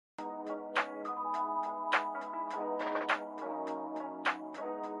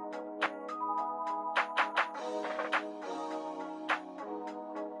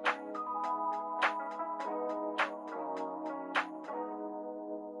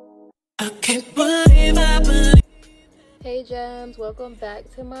Hey gems, welcome back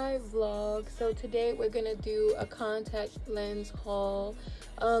to my vlog. So today we're gonna do a contact lens haul.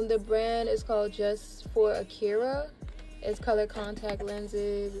 The brand is called Just4kira. It's color contact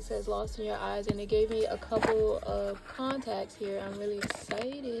lenses. It says lost in your eyes, and they gave me a couple of contacts here. I'm really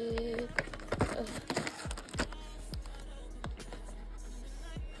excited.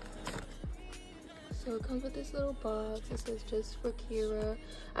 So it comes with this little box. It says Just4kira.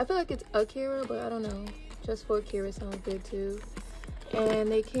 I feel like it's Akira, but I don't know. Just4kira sounds good too.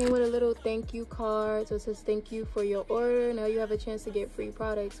 And they came with a little thank you card. So it says thank you for your order. Now you have a chance to get free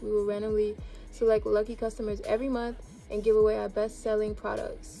products. We will randomly select lucky customers every month and give away our best-selling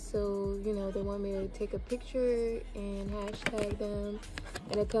products. So, you know, they want me to take a picture and hashtag them.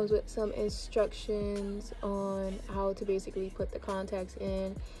 And it comes with some instructions on how to basically put the contacts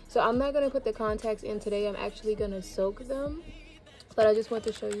in. So I'm not gonna put the contacts in today. I'm actually gonna soak them. But I just want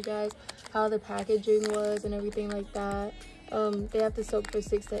to show you guys how the packaging was and everything like that. They have to soak for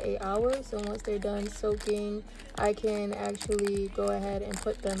 6 to 8 hours. So once they're done soaking, I can actually go ahead and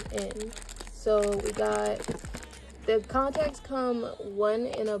put them in. So we got, the contacts come one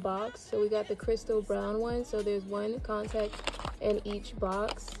in a box. So we got the crystal brown one. So there's one contact in each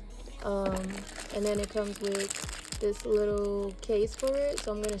box. And then it comes with this little case for it.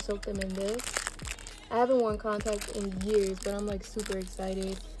 So I'm gonna soak them in this. I haven't worn contacts in years, but I'm like super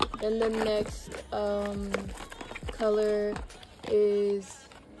excited. Then the next color is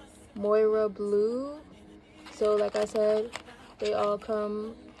Moira Blue. So like I said, they all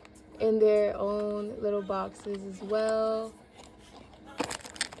come in their own little boxes as well.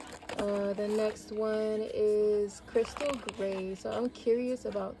 The next one is Crystal Gray. So I'm curious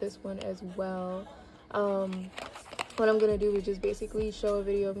about this one as well. What I'm gonna do is just basically show a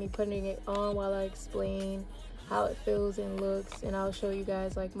video of me putting it on while I explain how it feels and looks, and I'll show you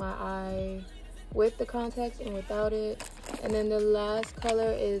guys like my eye with the contacts and without it. And then the last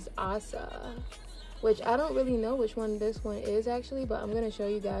color is Asa, which I don't really know which one this one is actually, but I'm gonna show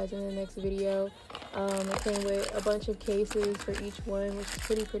you guys in the next video. It came with a bunch of cases for each one, which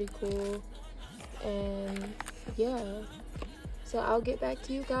is pretty cool. And yeah, so I'll get back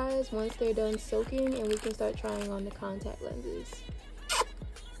to you guys once they're done soaking and we can start trying on the contact lenses.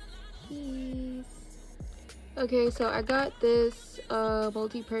 Peace. Okay, so I got this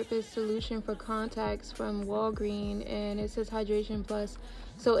multi-purpose solution for contacts from Walgreens, and it says Hydration Plus.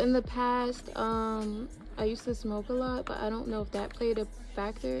 So in the past, I used to smoke a lot, but I don't know if that played a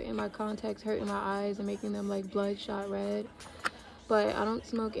factor in my contacts hurting my eyes and making them like bloodshot red. But I don't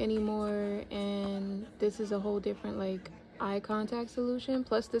smoke anymore, and this is a whole different like eye contact solution.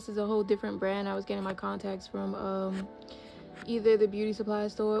 Plus this is a whole different brand. I was getting my contacts from either the beauty supply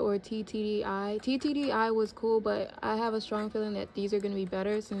store or TTDI. TTDI was cool, but I have a strong feeling that these are going to be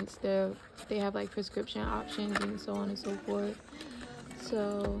better since they have like prescription options and so on and so forth.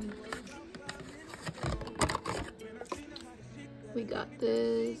 So we got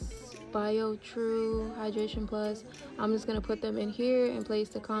this Bio True Hydration Plus. I'm just going to put them in here and place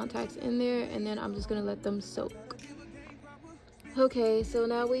the contacts in there, and then I'm just going to let them soak. Okay, so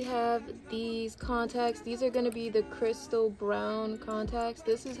now we have these contacts. These are going to be the crystal brown contacts.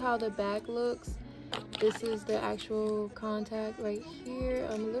 This is how the back looks. This is the actual contact right here.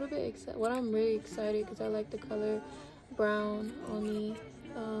 I'm a little bit excited. Well, I'm really excited because I like the color brown on me.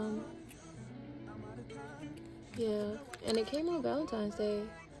 Yeah, and it came on Valentine's Day,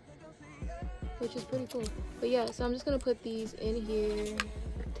 which is pretty cool. But yeah, so I'm just going to put these in here.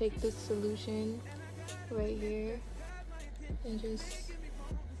 Take this solution right here and just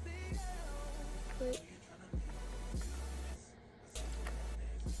put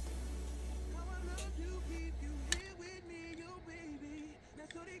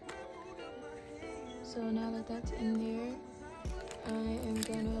so now that that's in there, I am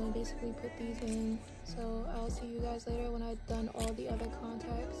gonna basically put these in. So I'll see you guys later when I've done all the other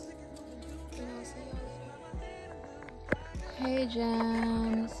contacts, and I'll see y'all later. Hey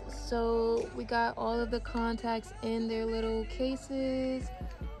gems, so we got all of the contacts in their little cases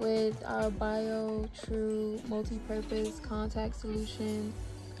with our Bio True multi-purpose contact solution.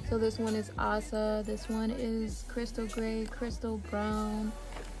 So this one is Asa, this one is Crystal Gray, Crystal Brown,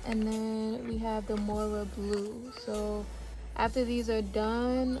 and then we have the Moira Blue. So after these are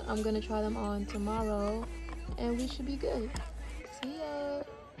done, I'm gonna try them on tomorrow and we should be good. See ya.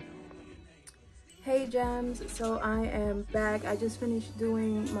 Hey gems, so I am back. I just finished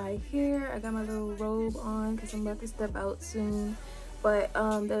doing my hair. I got my little robe on because I'm about to step out soon. But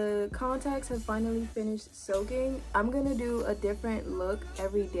the contacts have finally finished soaking. I'm gonna do a different look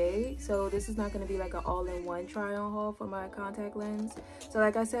every day, so this is not gonna be like an all-in-one try-on haul for my contact lens. So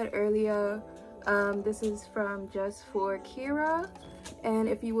like I said earlier, this is from Just4kira, and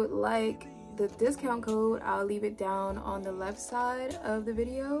if you would like the discount code, I'll leave it down on the left side of the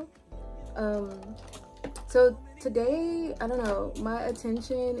video. So today, I don't know, my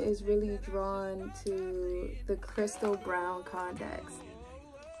attention is really drawn to the crystal brown contacts.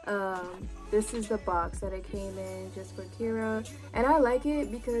 This is the box that it came in, Just4kira, and I like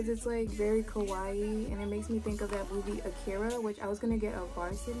it because it's like very kawaii, and it makes me think of that movie Akira, which I was gonna get a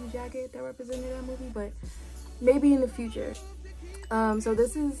varsity jacket that represented that movie, but maybe in the future. So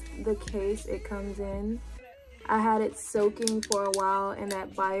this is the case it comes in. I had it soaking for a while in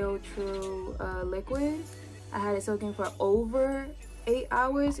that BioTrue liquid. I had it soaking for over 8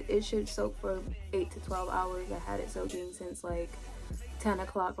 hours. It should soak for 8 to 12 hours. I had it soaking since like 10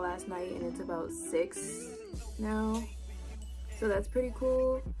 o'clock last night, and it's about 6 now. So that's pretty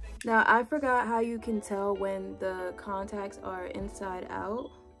cool. Now, I forgot how you can tell when the contacts are inside out.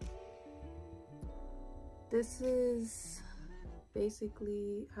 This is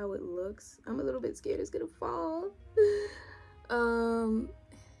basically how it looks. I'm a little bit scared it's gonna fall.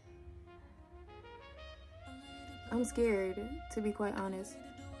 I'm scared, to be quite honest.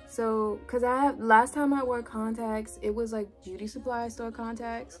 So, cause last time I wore contacts, it was like beauty supply store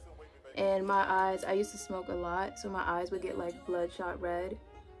contacts, and my eyes, I used to smoke a lot, so my eyes would get like bloodshot red,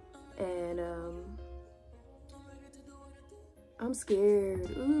 and I'm scared.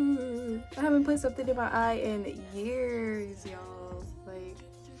 Ooh, I haven't put something in my eye in years, y'all. Like,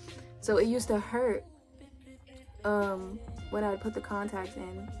 so it used to hurt when I put the contacts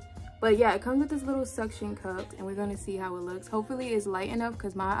in. But yeah, it comes with this little suction cup, and we're gonna see how it looks. Hopefully it's light enough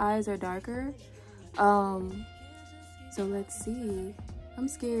because my eyes are darker. So let's see. I'm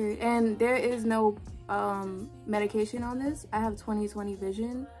scared. And there is no medication on this. I have 20/20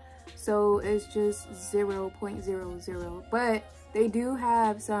 vision, so it's just 0.00. But they do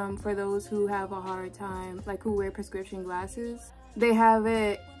have some for those who have a hard time, like who wear prescription glasses. They have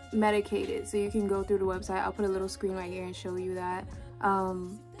it medicated, so you can go through the website. I'll put a little screen right here and show you that.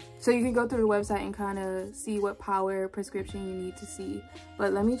 So you can go through the website and kind of see what power prescription you need to see.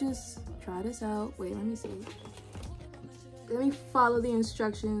 But let me just try this out. Wait, let me see. Let me follow the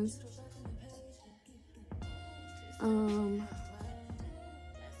instructions.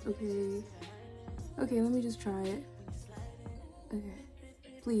 Okay. Okay, let me just try it. Okay.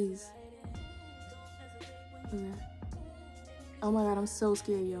 Please. Okay. Oh my god, I'm so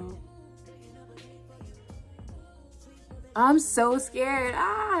scared, y'all. I'm so scared.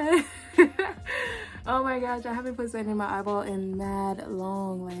 Ah! Oh my gosh, I haven't put something in my eyeball in mad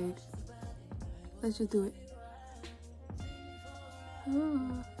long. Like, let's just do it.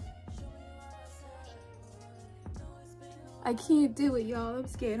 Oh. I can't do it, y'all. I'm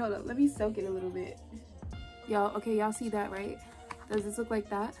scared. Hold up. Let me soak it a little bit. Y'all, okay, y'all see that, right? Does this look like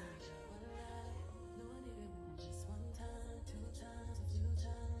that?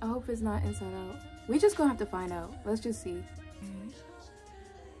 I hope it's not inside out. We just gonna have to find out. Let's just see.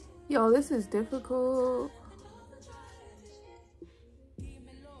 Yo, this is difficult.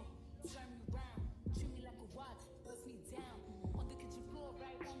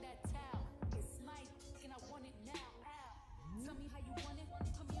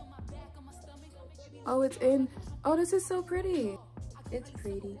 Oh, it's in. Oh, this is so pretty. It's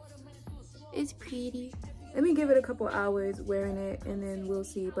pretty. It's pretty. Let me give it a couple hours wearing it, and then we'll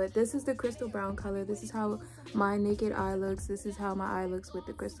see. But this is the crystal brown color. This is how my naked eye looks. This is how my eye looks with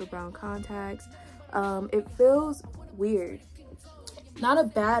the crystal brown contacts. It feels weird. Not a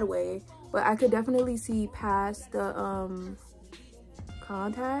bad way, but I could definitely see past the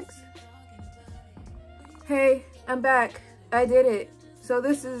contacts. Hey, I'm back. I did it. So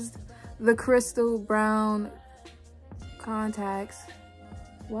this is the crystal brown contacts.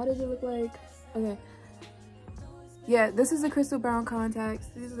 Why does it look like... Okay. Yeah, this is the crystal brown contacts.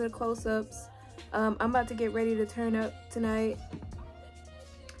 These are the close-ups. I'm about to get ready to turn up tonight.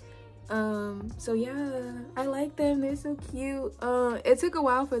 So yeah, I like them. They're so cute. It took a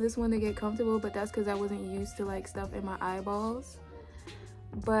while for this one to get comfortable, but that's because I wasn't used to like stuff in my eyeballs.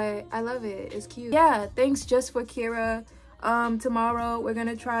 But I love it. It's cute. Yeah, thanks Just4kira. Tomorrow we're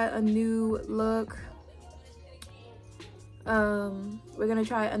gonna try a new look. We're gonna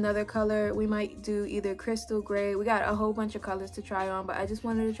try another color. We might do either crystal gray. We got a whole bunch of colors to try on, but I just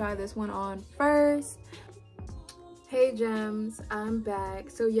wanted to try this one on first. Hey gems, I'm back.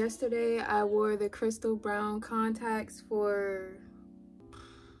 So yesterday I wore the crystal brown contacts for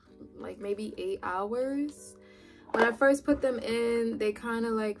like maybe 8 hours. When I first put them in, they kind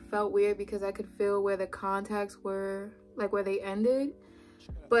of like felt weird because I could feel where the contacts were, like where they ended.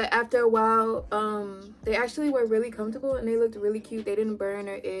 But after a while, they actually were really comfortable and they looked really cute. They didn't burn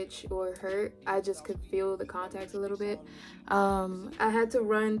or itch or hurt. I just could feel the contacts a little bit. I had to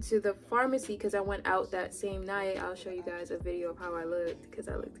run to the pharmacy because I went out that same night. I'll show you guys a video of how I looked because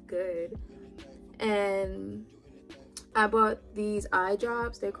I looked good. And I bought these eye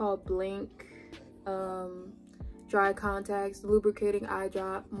drops. They're called Blink Dry Contacts, Lubricating Eye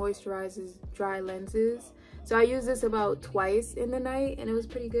Drop, Moisturizes Dry Lenses. So I used this about twice in the night and it was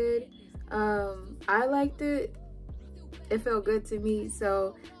pretty good. I liked it. It felt good to me.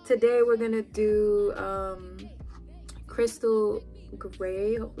 So today we're gonna do Crystal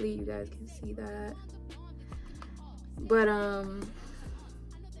Gray. Hopefully you guys can see that. But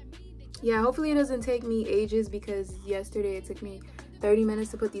yeah, hopefully it doesn't take me ages because yesterday it took me 30 minutes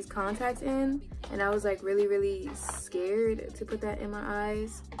to put these contacts in and I was like really scared to put that in my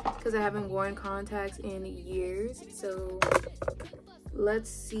eyes because I haven't worn contacts in years. So let's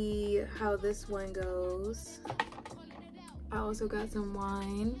see how this one goes. I also got some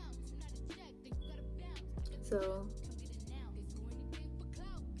wine, so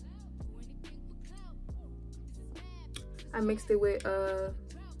I mixed it with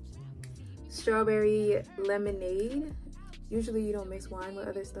strawberry lemonade. Usually you don't mix wine with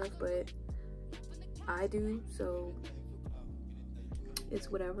other stuff, but I do, so it's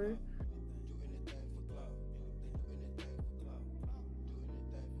whatever.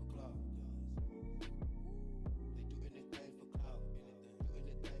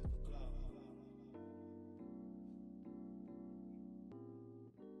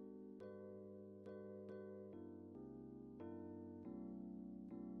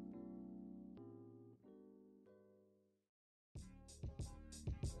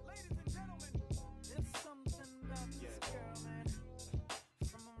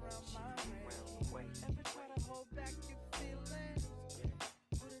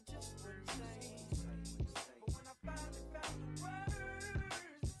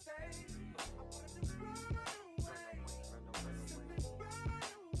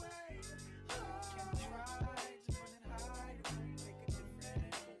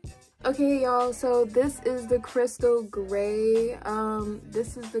 Okay y'all, so this is the Crystal Gray.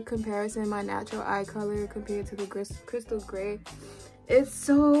 This is the comparison, my natural eye color compared to the Crystal Gray. It's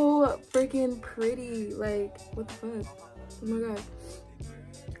so freaking pretty. Like, what the fuck? Oh my god,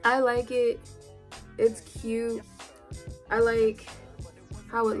 I like it. It's cute. I like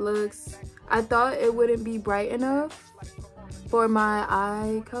how it looks. I thought it wouldn't be bright enough for my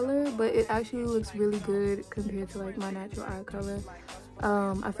eye color, but it actually looks really good compared to like my natural eye color.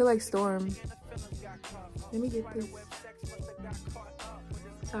 I feel like Storm. Let me get this.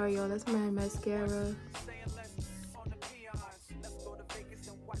 Sorry y'all, that's my mascara.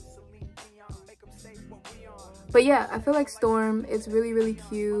 But yeah, I feel like Storm. It's really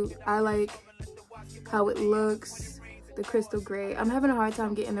cute. I like how it looks. The Crystal Gray. I'm having a hard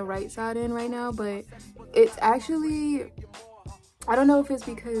time getting the right side in right now, but it's actually, I don't know if it's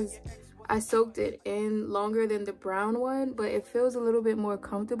because I soaked it in longer than the brown one, but it feels a little bit more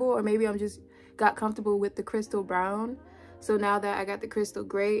comfortable, or maybe I'm just got comfortable with the crystal brown. So now that I got the Crystal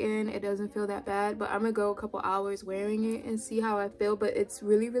Gray in, it doesn't feel that bad. But I'm gonna go a couple hours wearing it and see how I feel. But it's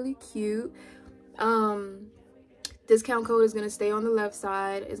really cute. Discount code is gonna stay on the left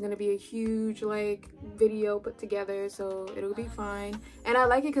side. It's gonna be a huge like video put together, so it'll be fine. And I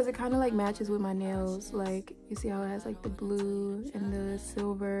like it because it kind of like matches with my nails. Like, you see how it has like the blue and the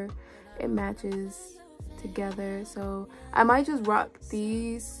silver. It matches together, so I might just rock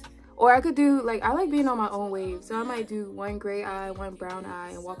these, or I could do like, I like being on my own wave, so I might do one gray eye, one brown eye,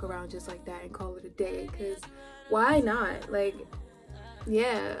 and walk around just like that and call it a day. Because why not? Like,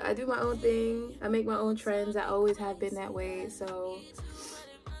 yeah, I do my own thing. I make my own trends. I always have been that way. So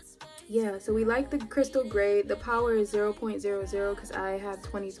yeah, so we like the Crystal Gray. The power is 0.00 because I have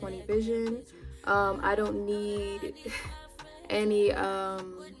 20/20 vision. I don't need any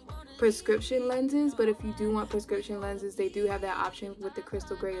prescription lenses, but if you do want prescription lenses, they do have that option with the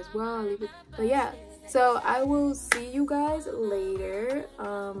Crystal Gray as well. I'll leave it. But yeah, so I will see you guys later.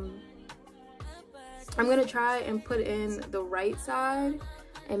 I'm gonna try and put in the right side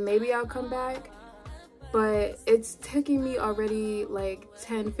and maybe I'll come back, but it's taking me already like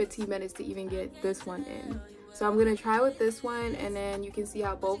 10-15 minutes to even get this one in. So I'm gonna try with this one, and then you can see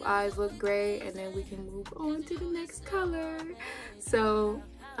how both eyes look gray, and then we can move on to the next color. So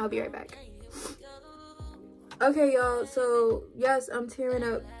I'll be right back. Okay y'all, so yes, I'm tearing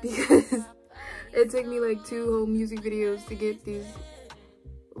up because it took me like 2 whole music videos to get these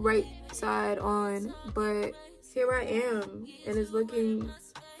right side on, but here I am, and it's looking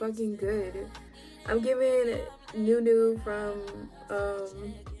fucking good. I'm giving Nunu from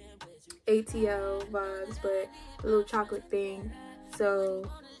ATL vibes, but a little chocolate thing. So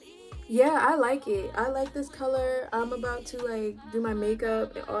yeah, I like it. I like this color. I'm about to like do my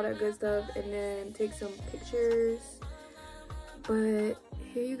makeup and all that good stuff and then take some pictures. But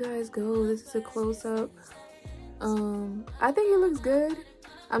here you guys go. This is a close-up. I think it looks good.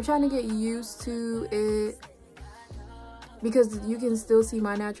 I'm trying to get used to it because you can still see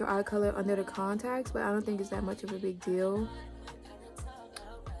my natural eye color under the contacts, but I don't think it's that much of a big deal.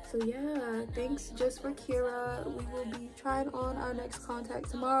 So yeah, thanks Just4kira. We will be trying on our next contact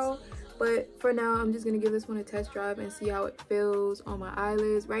tomorrow, but for now I'm just gonna give this one a test drive and see how it feels on my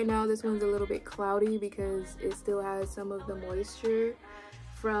eyelids. Right now this one's a little bit cloudy because it still has some of the moisture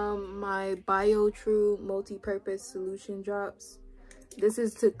from my BioTrue multi-purpose solution drops. This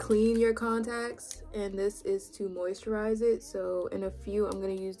is to clean your contacts and this is to moisturize it. So in a few I'm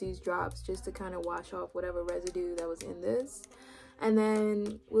going to use these drops just to kind of wash off whatever residue that was in this, and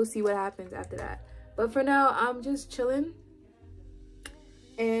then we'll see what happens after that. But for now I'm just chilling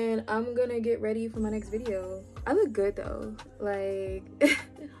and I'm gonna get ready for my next video. I look good though, like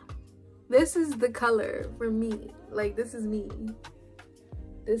this is the color for me, like this is me.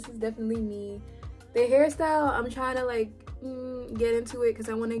 This is definitely me. The hairstyle, I'm trying to like get into it because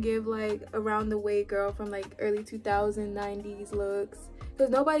I want to give like around the way girl from like early 90s looks,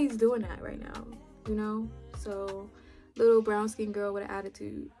 because nobody's doing that right now, you know. So little brown skin girl with an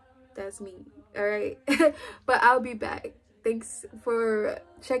attitude, that's me. All right. But I'll be back. Thanks for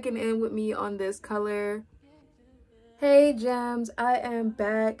checking in with me on this color. Hey gems, I am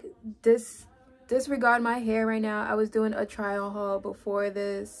back. Disregard my hair right now. I was doing a try on haul before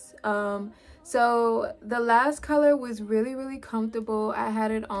this. So the last color was really comfortable. I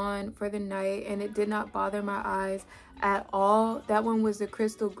had it on for the night and it did not bother my eyes at all. That one was the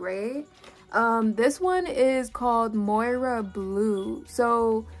crystal gray. This one is called Moira Blue.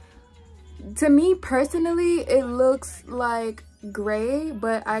 So to me personally, it looks like gray,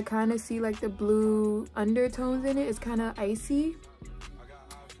 but I kind of see like the blue undertones in it. It's kind of icy.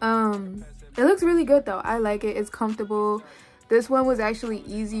 It looks really good though. I like it. It's comfortable. This one was actually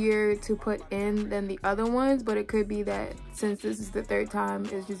easier to put in than the other ones, but it could be that since this is the third time,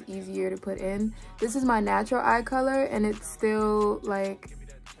 it's just easier to put in. This is my natural eye color and it's still like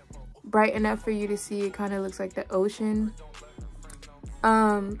bright enough for you to see. It kind of looks like the ocean.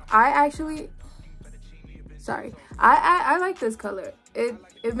 I like this color.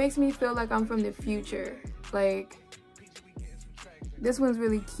 It makes me feel like I'm from the future. Like, this one's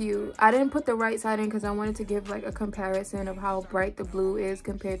really cute. I didn't put the right side in because I wanted to give like a comparison of how bright the blue is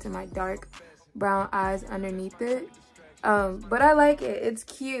compared to my dark brown eyes underneath it. But I like it. It's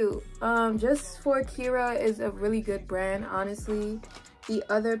cute. Just4kira is a really good brand, honestly. The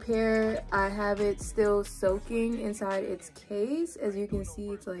other pair, I have it still soaking inside its case. As you can see,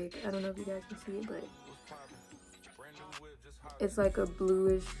 it's like, I don't know if you guys can see it, but it's like a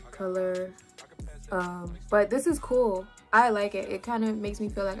bluish color. But this is cool. I like it. It kind of makes me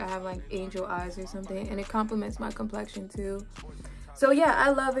feel like I have like angel eyes or something, and it complements my complexion too. So yeah, I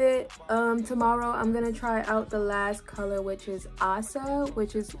love it. Tomorrow I'm gonna try out the last color, which is Asa,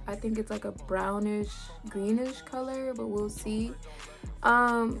 which is, I think it's like a brownish greenish color, but we'll see.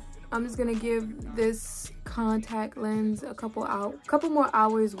 I'm just gonna give this contact lens a couple more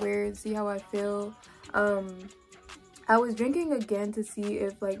hours wear and see how I feel. I was drinking again to see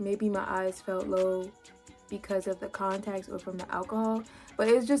if like maybe my eyes felt low because of the contacts or from the alcohol, but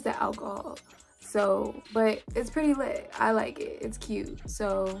it's just the alcohol. So, but it's pretty lit. I like it. It's cute.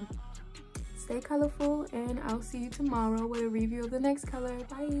 So stay colorful and I'll see you tomorrow with a review of the next color.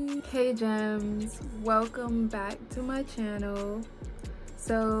 Bye. Hey gems, welcome back to my channel.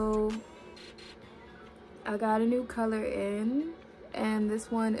 So I got a new color in and this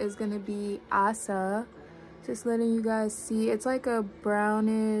one is gonna be Asa. Just letting you guys see. It's like a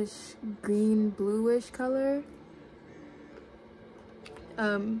brownish green bluish color.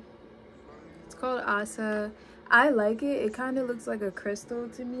 It's called Asa. I like it. It kind of looks like a crystal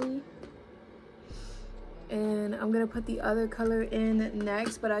to me. And I'm gonna put the other color in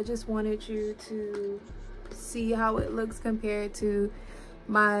next, but I just wanted you to see how it looks compared to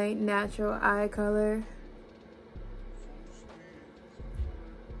my natural eye color.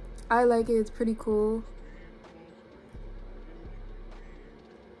 I like it. It's pretty cool.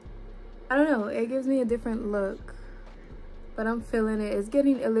 I don't know, it gives me a different look, but I'm feeling it. It's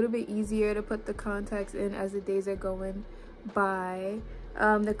getting a little bit easier to put the contacts in as the days are going by.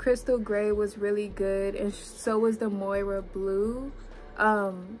 The crystal gray was really good, and so was the Moira blue.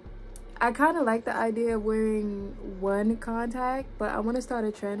 I kind of like the idea of wearing one contact, but I want to start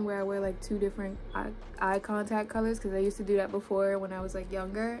a trend where I wear like 2 different eye contact colors, because I used to do that before when I was like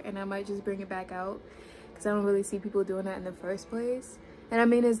younger, and I might just bring it back out because I don't really see people doing that in the first place. And I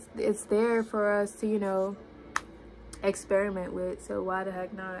mean, it's there for us to, you know, experiment with, so why the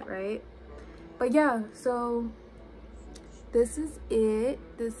heck not, right? But yeah, so this is it.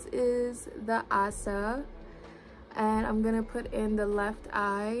 This is the asa. And I'm gonna put in the left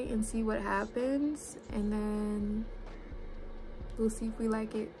eye and see what happens, and then we'll see if we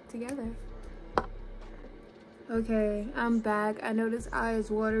like it together. Okay, I'm back. I know this eye is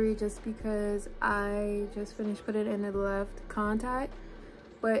watery just because I just finished putting in the left contact,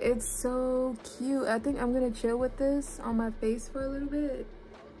 but it's so cute. I think I'm gonna chill with this on my face for a little bit,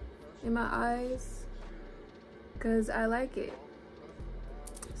 in my eyes, because I like it.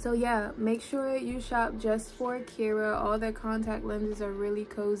 So yeah, make sure you shop Just4kira. All their contact lenses are really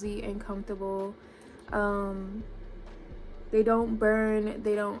cozy and comfortable. They don't burn,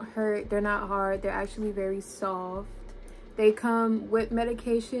 they don't hurt, they're not hard, they're actually very soft. They come with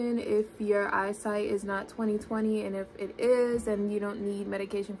medication if your eyesight is not 20/20, and if it is, then you don't need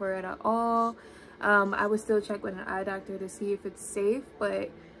medication for it at all. I would still check with an eye doctor to see if it's safe,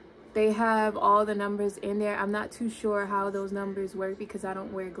 but they have all the numbers in there. I'm not too sure how those numbers work because I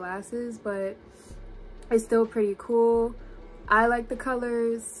don't wear glasses, but it's still pretty cool. I like the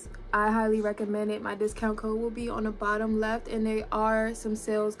colors. I highly recommend it. My discount code will be on the bottom left, and there are some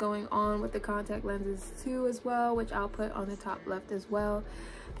sales going on with the contact lenses too as well, which I'll put on the top left as well.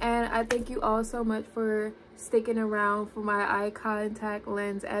 And I thank you all so much for sticking around for my eye contact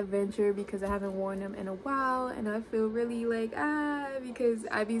lens adventure, because I haven't worn them in a while, and I feel really like because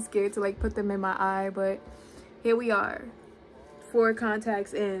I'd be scared to like put them in my eye, but here we are, 4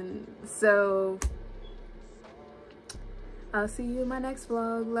 contacts in. So I'll see you in my next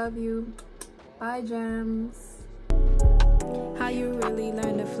vlog. Love you. Bye, gems. How you really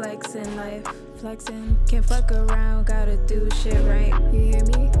learn to flex in life? Flexing, can't fuck around, gotta do shit right. You hear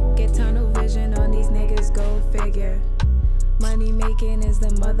me? Get tunnel vision on these niggas, go figure. Money making is the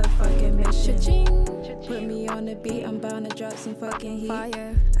motherfucking mission. Cha-ching. Put me on the beat, I'm bound to drop some fucking heat.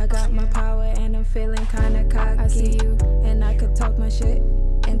 Fire. I got my power and I'm feeling kinda cocky. I see you and I could talk my shit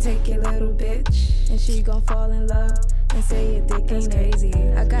and take your little bitch, and she gon' fall in love and say your dick ain't crazy.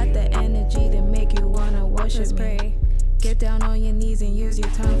 I got the energy to make you wanna worship me. Get down on your knees and use your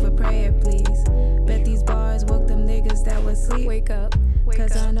tongue for prayer, please. Bet these bars woke them niggas that was sleep. Wake up,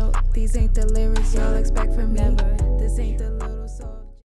 cause I know these ain't the lyrics y'all expect from me. Never, this ain't the